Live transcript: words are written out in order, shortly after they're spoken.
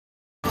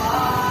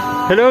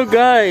Hello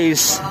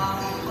guys!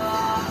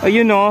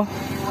 Ayun o.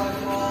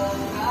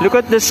 Look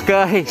at the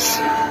skies.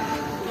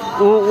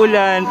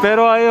 Uulan,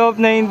 pero I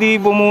hope na hindi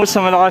bumuhos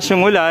sa malakas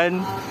yung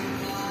ulan.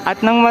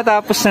 At nang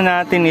matapos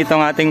na natin itong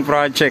ating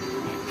project.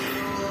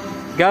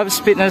 Gabs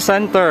Fitness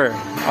Center,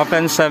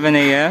 open 7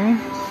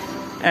 AM.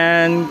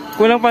 And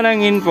kulang pa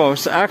ng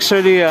infos.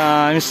 Actually,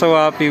 I'm so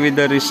happy with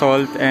the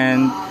result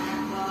and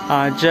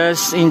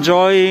just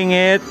enjoying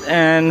it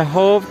and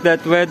hope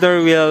that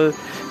weather will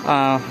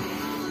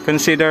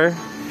consider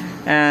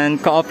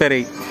and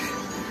cooperate.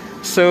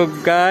 So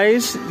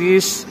guys,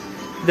 this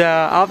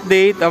the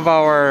update of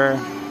our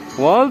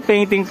wall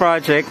painting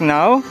project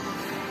now.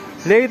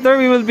 Later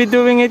we will be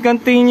doing it,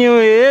 continue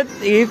it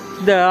if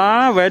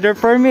the weather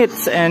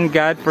permits and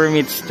God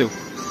permits too.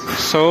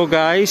 So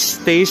guys,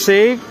 stay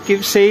safe,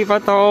 keep safe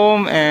at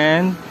home,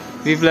 and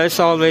be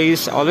blessed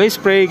always. Always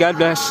pray. God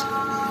bless.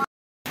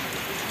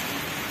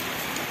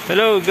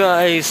 Hello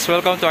guys,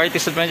 welcome to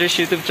Artist Adventures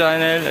YouTube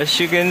channel. As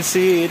you can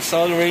see, it's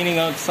all raining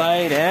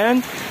outside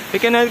and we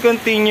cannot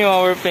continue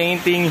our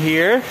painting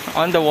here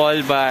on the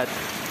wall, but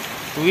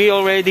we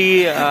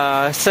already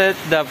set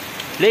the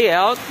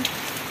layout,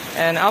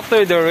 and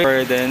after the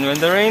rain, then when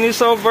the rain is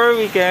over,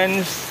 we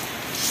can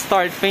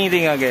start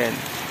painting again.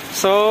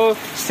 So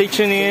stay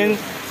tuned in,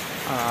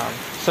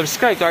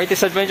 subscribe to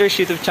Artist Adventures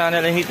YouTube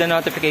channel and hit the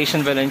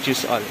notification bell and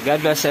choose all. God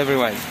bless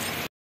everyone.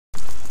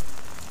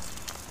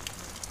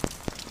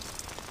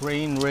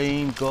 Rain,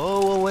 rain,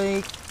 go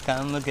away,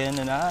 come again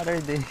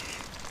another day.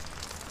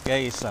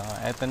 Guys,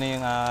 eto na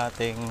yung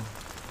ating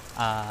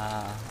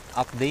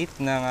update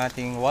ng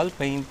ating wall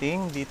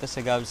painting dito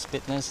sa Gabs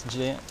Fitness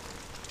Gym.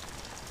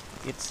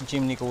 It's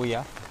gym ni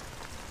Kuya.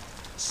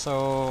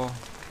 So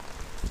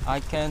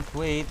I can't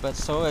wait, but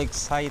so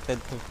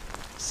excited to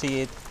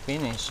see it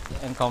finished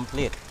and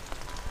complete.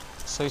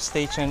 So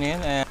stay tuned in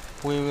and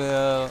we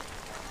will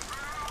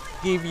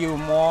give you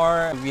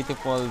more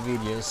beautiful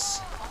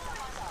videos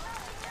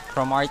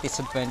from Artist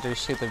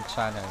Adventures YouTube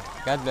channel.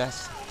 God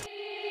bless.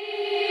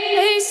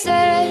 They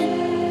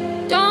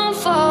said, don't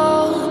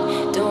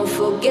fall, don't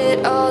forget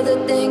all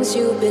the things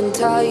you've been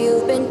taught,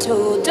 you've been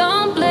told.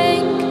 Don't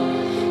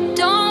blink,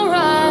 don't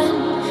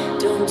run,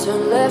 don't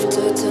turn left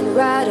or turn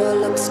right or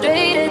look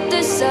straight at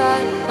the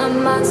sun. My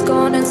mind's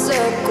going in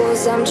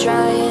circles, I'm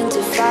trying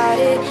to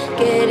fight it,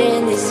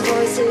 getting these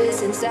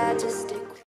voices inside just